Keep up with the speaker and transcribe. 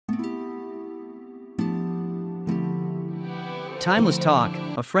Timeless talk,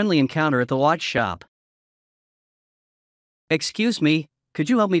 a friendly encounter at the watch shop. Excuse me,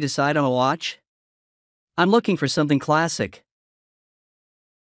 could you help me decide on a watch? I'm looking for something classic.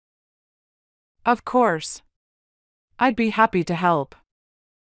 Of course. I'd be happy to help.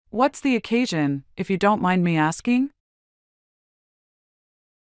 What's the occasion, if you don't mind me asking?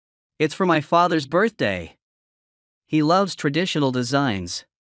 It's for my father's birthday. He loves traditional designs.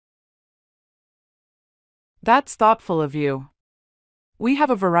 That's thoughtful of you. We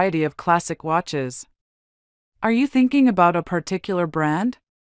have a variety of classic watches. Are you thinking about a particular brand?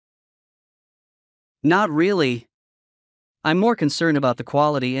 Not really. I'm more concerned about the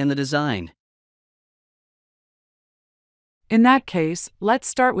quality and the design. In that case, let's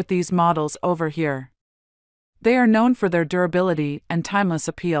start with these models over here. They are known for their durability and timeless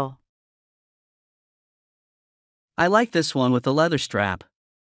appeal. I like this one with the leather strap.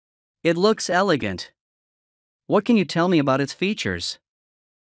 It looks elegant. What can you tell me about its features?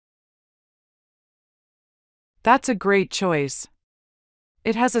 That's a great choice.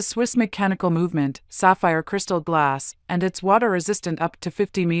 It has a Swiss mechanical movement, sapphire crystal glass, and it's water-resistant up to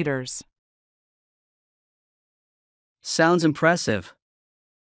 50 meters. Sounds impressive.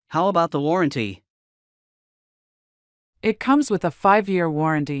 How about the warranty? It comes with a 5-year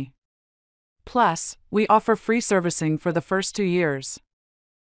warranty. Plus, we offer free servicing for the first 2 years.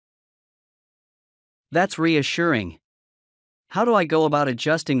 That's reassuring. How do I go about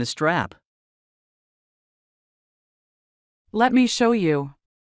adjusting the strap? Let me show you.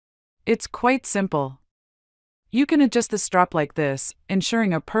 It's quite simple. You can adjust the strap like this,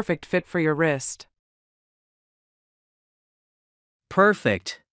 ensuring a perfect fit for your wrist.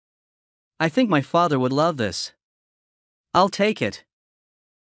 Perfect. I think my father would love this. I'll take it.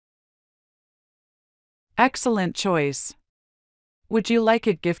 Excellent choice. Would you like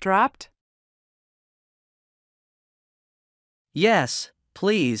it gift-wrapped? Yes,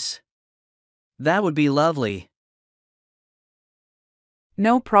 please. That would be lovely.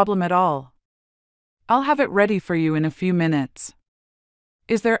 No problem at all. I'll have it ready for you in a few minutes.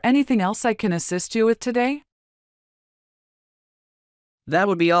 Is there anything else I can assist you with today? That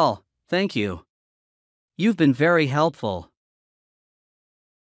would be all, thank you. You've been very helpful.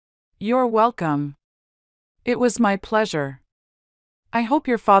 You're welcome. It was my pleasure. I hope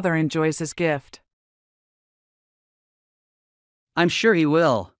your father enjoys his gift. I'm sure he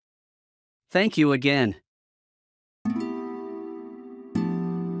will. Thank you again.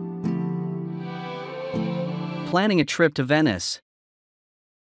 Planning a trip to Venice.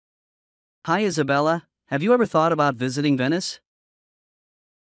 Hi Isabella, have you ever thought about visiting Venice?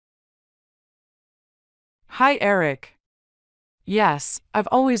 Hi Eric. Yes, I've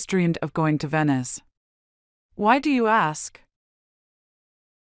always dreamed of going to Venice. Why do you ask?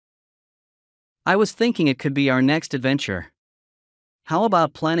 I was thinking it could be our next adventure. How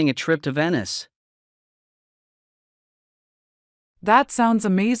about planning a trip to Venice? That sounds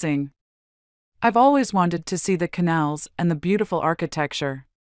amazing. I've always wanted to see the canals and the beautiful architecture.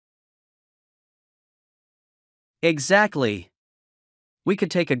 Exactly. We could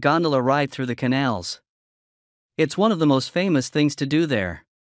take a gondola ride through the canals. It's one of the most famous things to do there.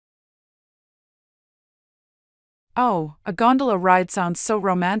 Oh, a gondola ride sounds so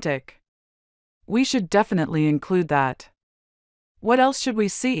romantic. We should definitely include that. What else should we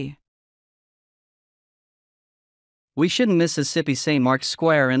see? We shouldn't miss Mississippi St. Mark's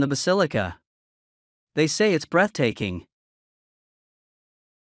Square and the Basilica. They say it's breathtaking.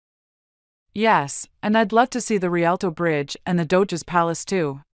 Yes, and I'd love to see the Rialto Bridge and the Doge's Palace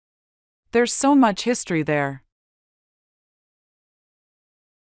too. There's so much history there.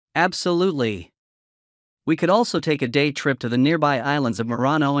 Absolutely. We could also take a day trip to the nearby islands of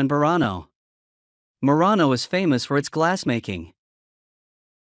Murano and Burano. Murano is famous for its glassmaking.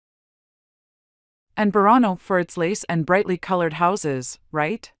 And Burano for its lace and brightly colored houses,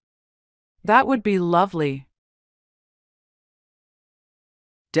 right? That would be lovely.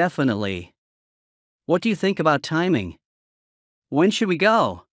 Definitely. What do you think about timing? When should we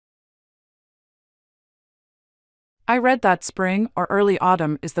go? I read that spring or early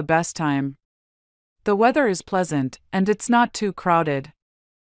autumn is the best time. The weather is pleasant and it's not too crowded.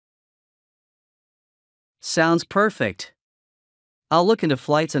 Sounds perfect. I'll look into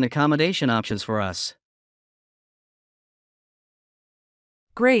flights and accommodation options for us.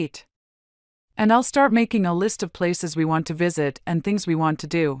 Great. And I'll start making a list of places we want to visit and things we want to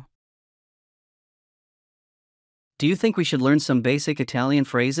do. Do you think we should learn some basic Italian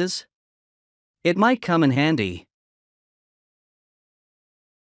phrases? It might come in handy.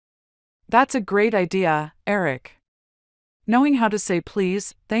 That's a great idea, Eric. Knowing how to say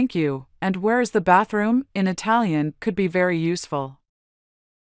please, thank you, and where is the bathroom in Italian could be very useful.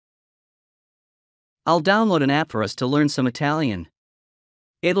 I'll download an app for us to learn some Italian.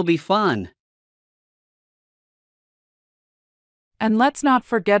 It'll be fun. And let's not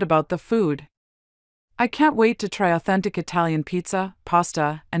forget about the food. I can't wait to try authentic Italian pizza,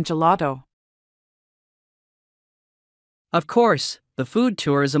 pasta, and gelato. Of course, the food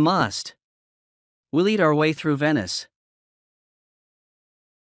tour is a must. We'll eat our way through Venice.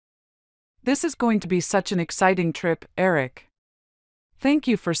 This is going to be such an exciting trip, Eric. Thank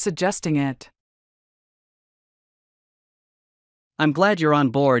you for suggesting it. I'm glad you're on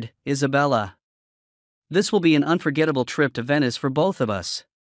board, Isabella. This will be an unforgettable trip to Venice for both of us.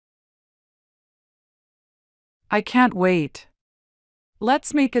 I can't wait.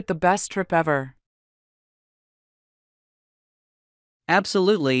 Let's make it the best trip ever.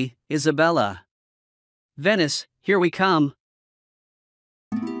 Absolutely, Isabella. Venice, here we come.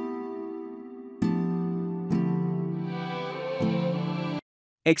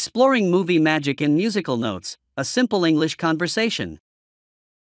 Exploring movie magic and musical notes, a simple English conversation.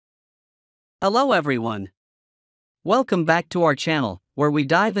 Hello everyone. Welcome back to our channel, where we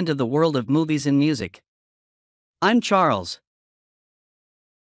dive into the world of movies and music. I'm Charles.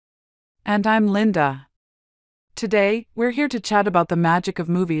 And I'm Linda. Today, we're here to chat about the magic of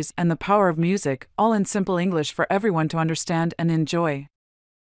movies and the power of music, all in simple English for everyone to understand and enjoy.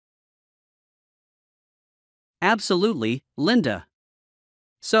 Absolutely, Linda.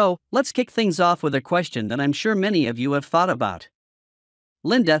 So, let's kick things off with a question that I'm sure many of you have thought about.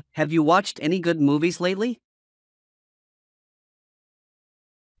 Linda, have you watched any good movies lately?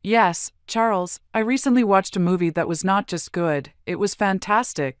 Yes, Charles, I recently watched a movie that was not just good, it was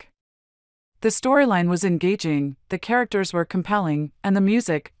fantastic. The storyline was engaging, the characters were compelling, and the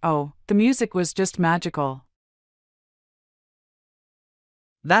music was just magical.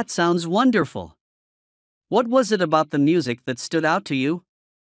 That sounds wonderful. What was it about the music that stood out to you?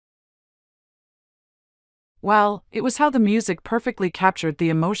 Well, it was how the music perfectly captured the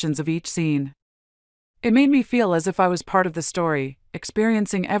emotions of each scene. It made me feel as if I was part of the story,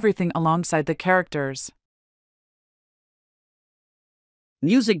 experiencing everything alongside the characters.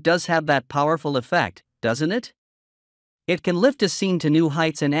 Music does have that powerful effect, doesn't it? It can lift a scene to new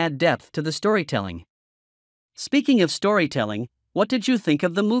heights and add depth to the storytelling. Speaking of storytelling, what did you think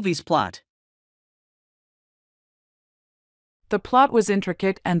of the movie's plot? The plot was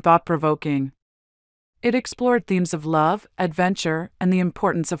intricate and thought-provoking. It explored themes of love, adventure, and the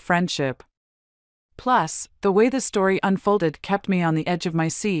importance of friendship. Plus, the way the story unfolded kept me on the edge of my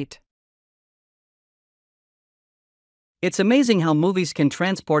seat. It's amazing how movies can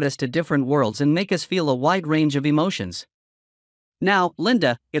transport us to different worlds and make us feel a wide range of emotions. Now,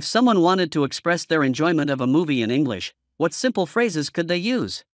 Linda, if someone wanted to express their enjoyment of a movie in English, what simple phrases could they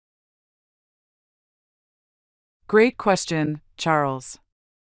use? Great question, Charles.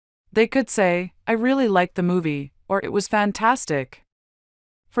 They could say, I really liked the movie, or it was fantastic.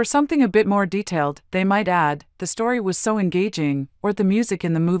 For something a bit more detailed, they might add, the story was so engaging, or the music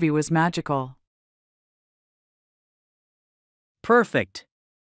in the movie was magical. Perfect.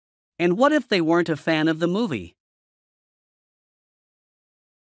 And what if they weren't a fan of the movie?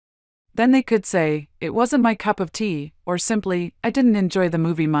 Then they could say, it wasn't my cup of tea, or simply, I didn't enjoy the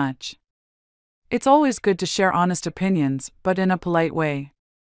movie much. It's always good to share honest opinions, but in a polite way.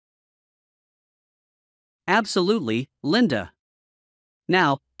 Absolutely, Linda.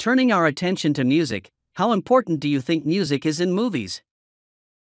 Now, turning our attention to music, how important do you think music is in movies?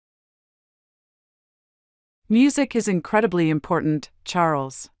 Music is incredibly important,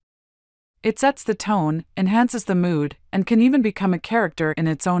 Charles. It sets the tone, enhances the mood, and can even become a character in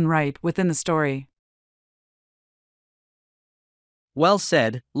its own right within the story. Well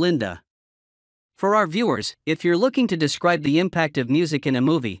said, Linda. For our viewers, if you're looking to describe the impact of music in a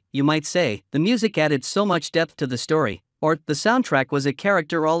movie, you might say, the music added so much depth to the story, or the soundtrack was a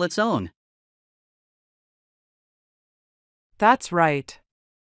character all its own. That's right.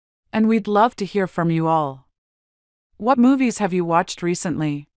 And we'd love to hear from you all. What movies have you watched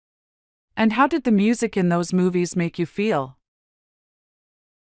recently? And how did the music in those movies make you feel?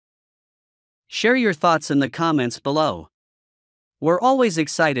 Share your thoughts in the comments below. We're always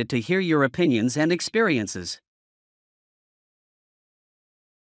excited to hear your opinions and experiences.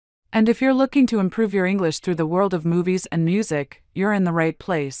 And if you're looking to improve your English through the world of movies and music, you're in the right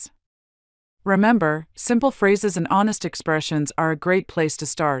place. Remember, simple phrases and honest expressions are a great place to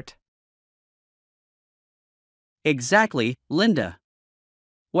start. Exactly, Linda.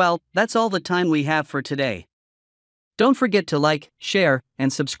 Well, that's all the time we have for today. Don't forget to like, share,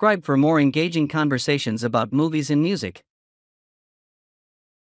 and subscribe for more engaging conversations about movies and music.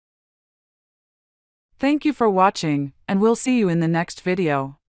 Thank you for watching, and we'll see you in the next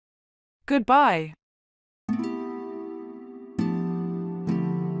video. Goodbye.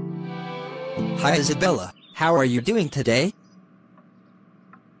 Hi Isabella, how are you doing today?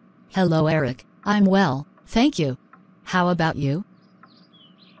 Hello Eric, I'm well, thank you. How about you?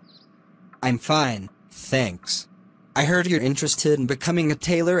 I'm fine, thanks. I heard you're interested in becoming a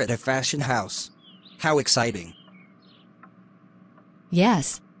tailor at a fashion house. How exciting.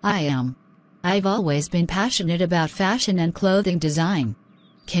 Yes, I am. I've always been passionate about fashion and clothing design.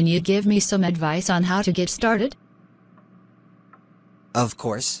 Can you give me some advice on how to get started? Of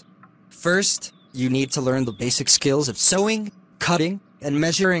course. First, you need to learn the basic skills of sewing, cutting, and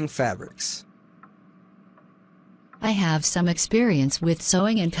measuring fabrics. I have some experience with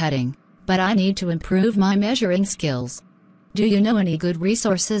sewing and cutting, but I need to improve my measuring skills. Do you know any good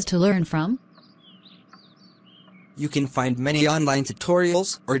resources to learn from? You can find many online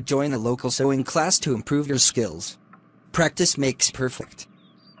tutorials or join a local sewing class to improve your skills. Practice makes perfect.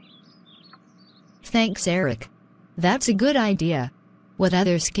 Thanks Eric. That's a good idea. What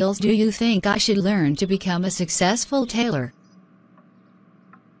other skills do you think I should learn to become a successful tailor?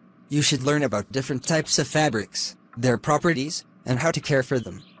 You should learn about different types of fabrics, their properties, and how to care for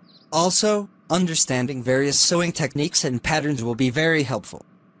them. Also, understanding various sewing techniques and patterns will be very helpful.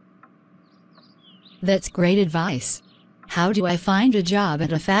 That's great advice. How do I find a job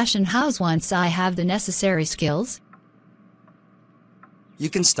at a fashion house once I have the necessary skills? You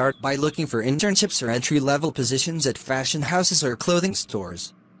can start by looking for internships or entry-level positions at fashion houses or clothing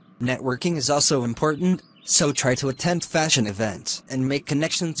stores. Networking is also important, so try to attend fashion events and make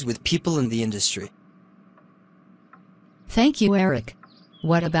connections with people in the industry. Thank you, Eric.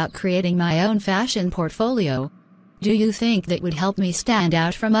 What about creating my own fashion portfolio? Do you think that would help me stand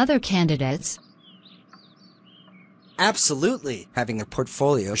out from other candidates? Absolutely! Having a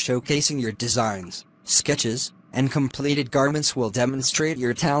portfolio showcasing your designs, sketches, and completed garments will demonstrate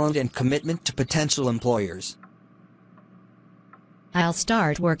your talent and commitment to potential employers. I'll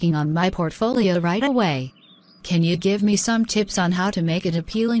start working on my portfolio right away. Can you give me some tips on how to make it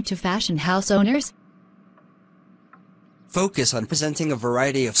appealing to fashion house owners? Focus on presenting a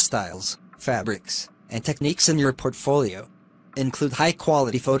variety of styles, fabrics, and techniques in your portfolio. Include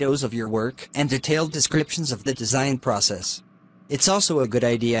high-quality photos of your work and detailed descriptions of the design process. It's also a good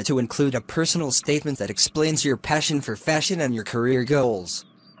idea to include a personal statement that explains your passion for fashion and your career goals.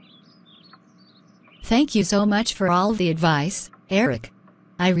 Thank you so much for all the advice, Eric.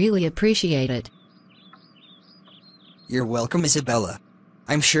 I really appreciate it. You're welcome, Isabella.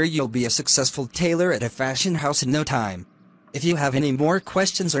 I'm sure you'll be a successful tailor at a fashion house in no time. If you have any more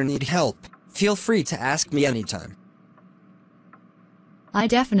questions or need help, feel free to ask me anytime. I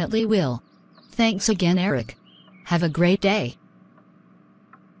definitely will. Thanks again, Eric. Have a great day.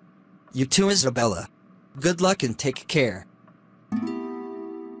 You too, Isabella. Good luck and take care.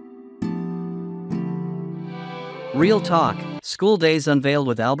 Real talk, school days unveiled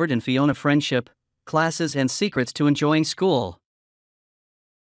with Albert and Fiona friendship, classes and secrets to enjoying school.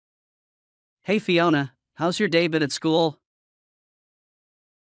 Hey Fiona, how's your day been at school?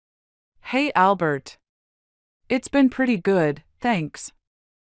 Hey Albert. It's been pretty good, thanks.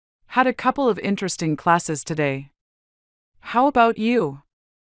 Had a couple of interesting classes today. How about you?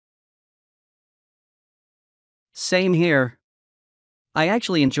 Same here. I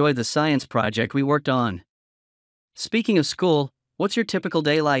actually enjoyed the science project we worked on. Speaking of school, what's your typical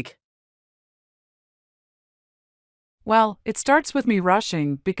day like? Well, it starts with me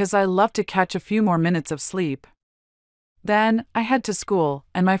rushing because I love to catch a few more minutes of sleep. Then, I head to school,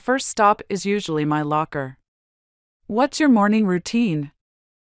 and my first stop is usually my locker. What's your morning routine?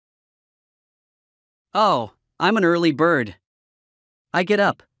 Oh, I'm an early bird. I get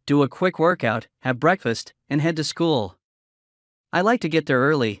up, do a quick workout, have breakfast, and head to school. I like to get there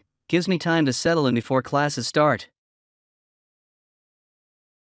early, gives me time to settle in before classes start.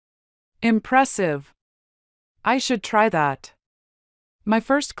 Impressive. I should try that. My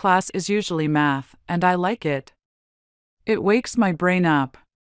first class is usually math, and I like it. It wakes my brain up.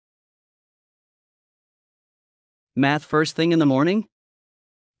 Math first thing in the morning?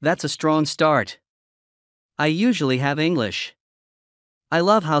 That's a strong start. I usually have English. I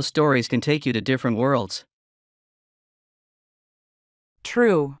love how stories can take you to different worlds.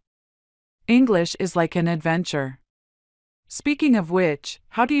 True. English is like an adventure. Speaking of which,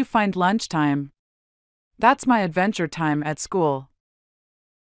 how do you find lunchtime? That's my adventure time at school.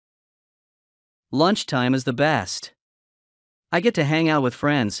 Lunchtime is the best. I get to hang out with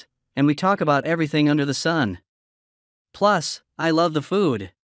friends, and we talk about everything under the sun. Plus, I love the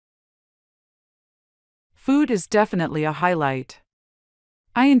food. Food is definitely a highlight.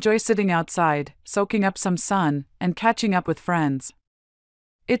 I enjoy sitting outside, soaking up some sun, and catching up with friends.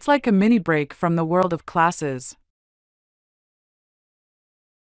 It's like a mini break from the world of classes.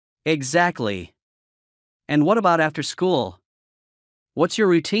 Exactly. And what about after school? What's your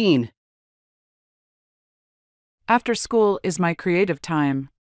routine? After school is my creative time.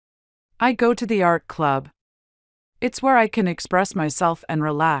 I go to the art club. It's where I can express myself and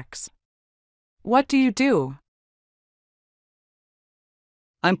relax. What do you do?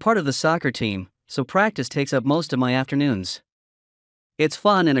 I'm part of the soccer team, so practice takes up most of my afternoons. It's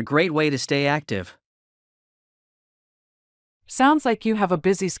fun and a great way to stay active. Sounds like you have a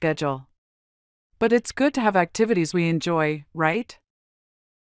busy schedule. But it's good to have activities we enjoy, right?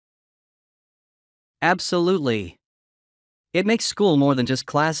 Absolutely. It makes school more than just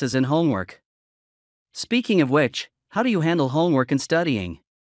classes and homework. Speaking of which, how do you handle homework and studying?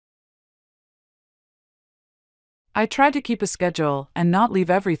 I try to keep a schedule and not leave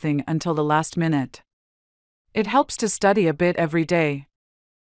everything until the last minute. It helps to study a bit every day.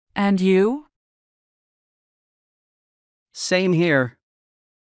 And you? Same here.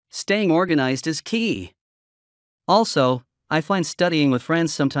 Staying organized is key. Also, I find studying with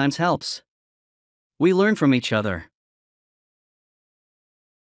friends sometimes helps. We learn from each other.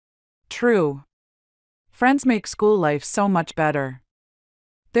 True. Friends make school life so much better.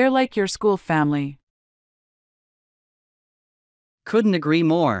 They're like your school family. Couldn't agree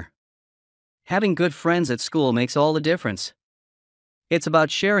more. Having good friends at school makes all the difference. It's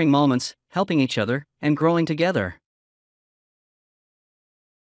about sharing moments, helping each other, and growing together.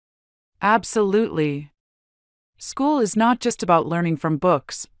 Absolutely. School is not just about learning from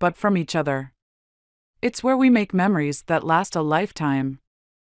books, but from each other. It's where we make memories that last a lifetime.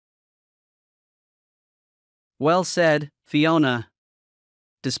 Well said, Fiona.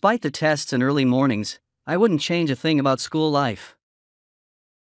 Despite the tests and early mornings, I wouldn't change a thing about school life.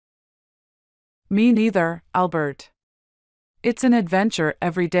 Me neither, Albert. It's an adventure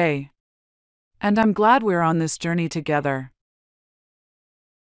every day. And I'm glad we're on this journey together.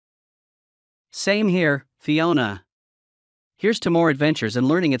 Same here, Fiona. Here's to more adventures and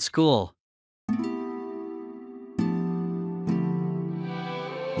learning at school.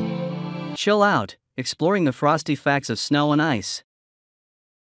 Chill out, exploring the frosty facts of snow and ice.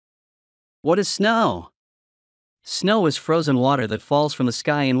 What is snow? Snow is frozen water that falls from the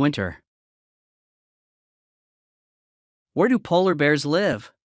sky in winter. Where do polar bears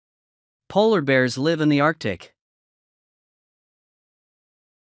live? Polar bears live in the Arctic.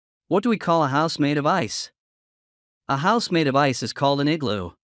 What do we call a house made of ice? A house made of ice is called an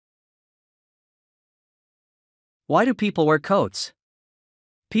igloo. Why do people wear coats?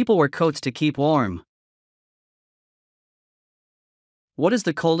 People wear coats to keep warm. What is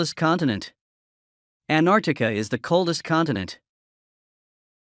the coldest continent? Antarctica is the coldest continent.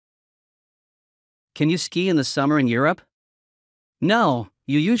 Can you ski in the summer in Europe? No,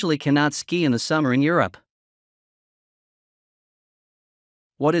 you usually cannot ski in the summer in Europe.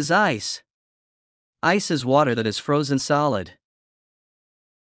 What is ice? Ice is water that is frozen solid.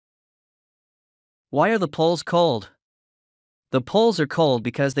 Why are the poles cold? The poles are cold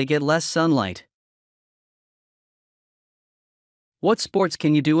because they get less sunlight. What sports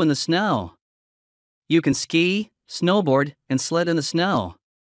can you do in the snow? You can ski, snowboard, and sled in the snow.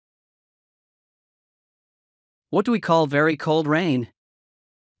 What do we call very cold rain?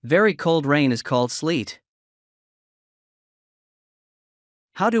 Very cold rain is called sleet.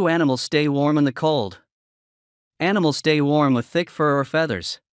 How do animals stay warm in the cold? Animals stay warm with thick fur or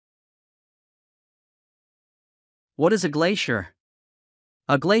feathers. What is a glacier?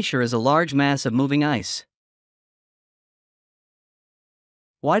 A glacier is a large mass of moving ice.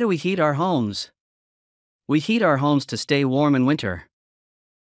 Why do we heat our homes? We heat our homes to stay warm in winter.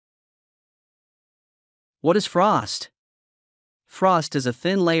 What is frost? Frost is a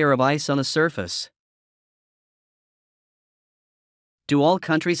thin layer of ice on a surface. Do all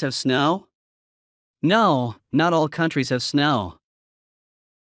countries have snow? No, not all countries have snow.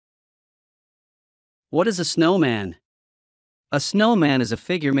 What is a snowman? A snowman is a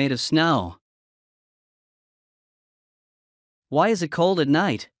figure made of snow. Why is it cold at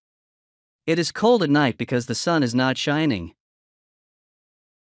night? It is cold at night because the sun is not shining.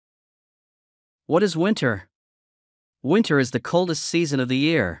 What is winter? Winter is the coldest season of the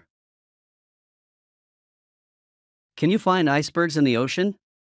year. Can you find icebergs in the ocean?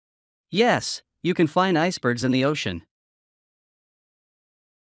 Yes, you can find icebergs in the ocean.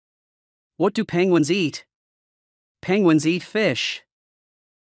 What do penguins eat? Penguins eat fish.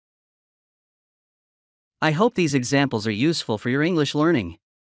 I hope these examples are useful for your English learning.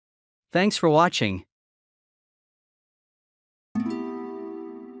 Thanks for watching.